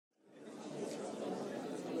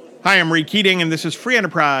Hi, I'm Ray Keating, and this is Free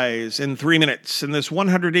Enterprise in 3 minutes. In this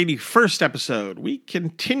 181st episode, we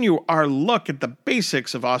continue our look at the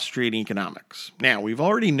basics of Austrian economics. Now, we've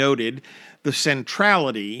already noted the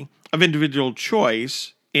centrality of individual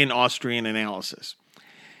choice in Austrian analysis.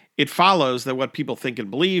 It follows that what people think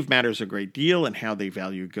and believe matters a great deal in how they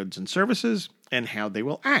value goods and services and how they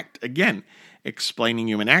will act. Again, explaining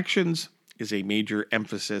human actions is a major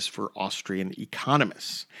emphasis for Austrian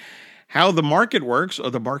economists. How the market works, or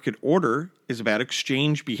the market order, is about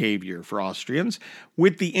exchange behavior for Austrians,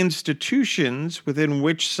 with the institutions within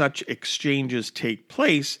which such exchanges take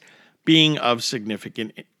place being of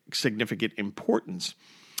significant importance.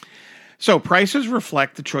 So prices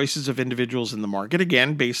reflect the choices of individuals in the market,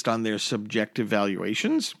 again, based on their subjective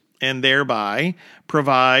valuations, and thereby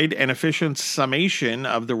provide an efficient summation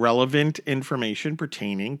of the relevant information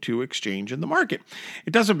pertaining to exchange in the market.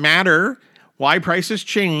 It doesn't matter why prices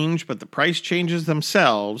change, but the price changes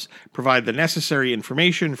themselves provide the necessary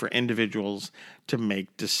information for individuals to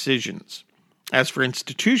make decisions. As for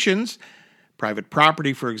institutions, private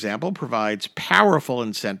property, for example, provides powerful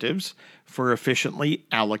incentives for efficiently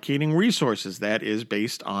allocating resources. That is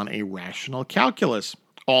based on a rational calculus.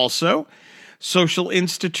 Also, social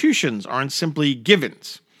institutions aren't simply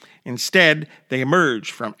givens. Instead, they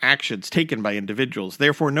emerge from actions taken by individuals.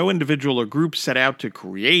 Therefore, no individual or group set out to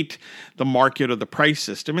create the market or the price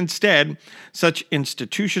system. Instead, such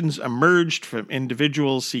institutions emerged from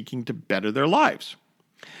individuals seeking to better their lives.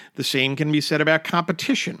 The same can be said about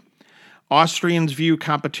competition. Austrians view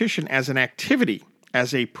competition as an activity,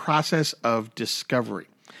 as a process of discovery.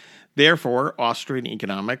 Therefore, Austrian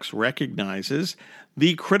economics recognizes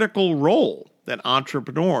the critical role that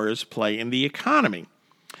entrepreneurs play in the economy.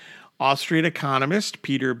 Austrian economist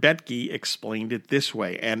Peter Boettge explained it this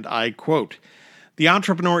way, and I quote, "The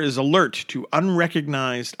entrepreneur is alert to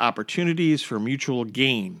unrecognized opportunities for mutual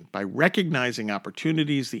gain. By recognizing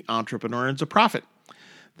opportunities, the entrepreneur earns a profit.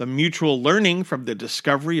 The mutual learning from the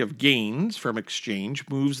discovery of gains from exchange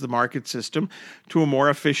moves the market system to a more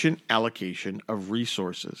efficient allocation of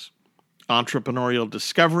resources. Entrepreneurial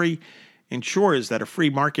discovery ensures that a free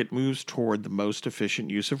market moves toward the most efficient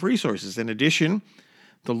use of resources. In addition,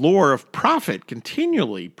 the lure of profit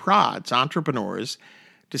continually prods entrepreneurs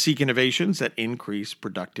to seek innovations that increase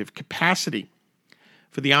productive capacity.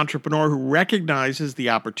 For the entrepreneur who recognizes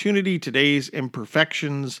the opportunity, today's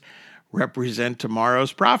imperfections represent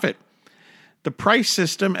tomorrow's profit. The price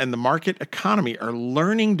system and the market economy are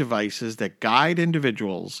learning devices that guide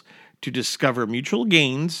individuals to discover mutual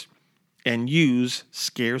gains and use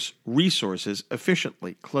scarce resources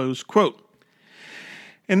efficiently." Close quote.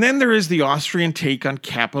 And then there is the Austrian take on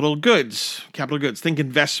capital goods. Capital goods, think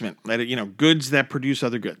investment, goods that produce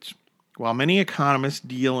other goods. While many economists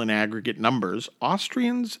deal in aggregate numbers,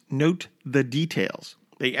 Austrians note the details.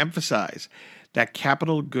 They emphasize that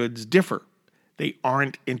capital goods differ. They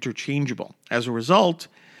aren't interchangeable. As a result,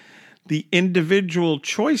 the individual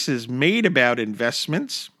choices made about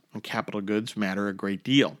investments and capital goods matter a great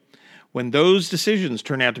deal. When those decisions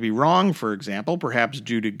turn out to be wrong, for example, perhaps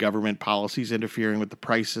due to government policies interfering with the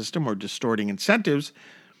price system or distorting incentives,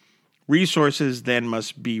 resources then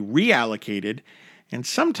must be reallocated, and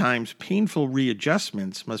sometimes painful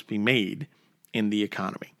readjustments must be made in the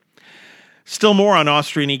economy. Still more on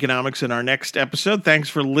Austrian economics in our next episode. Thanks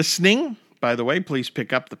for listening. By the way, please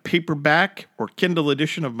pick up the paperback or Kindle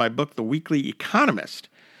edition of my book, The Weekly Economist.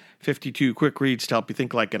 52 quick reads to help you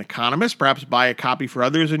think like an economist. Perhaps buy a copy for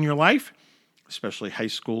others in your life, especially high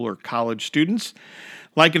school or college students.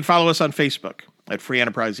 Like and follow us on Facebook at Free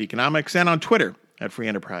Enterprise Economics and on Twitter at Free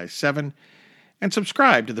Enterprise 7. And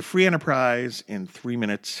subscribe to the Free Enterprise in 3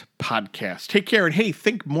 Minutes podcast. Take care and hey,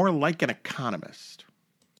 think more like an economist.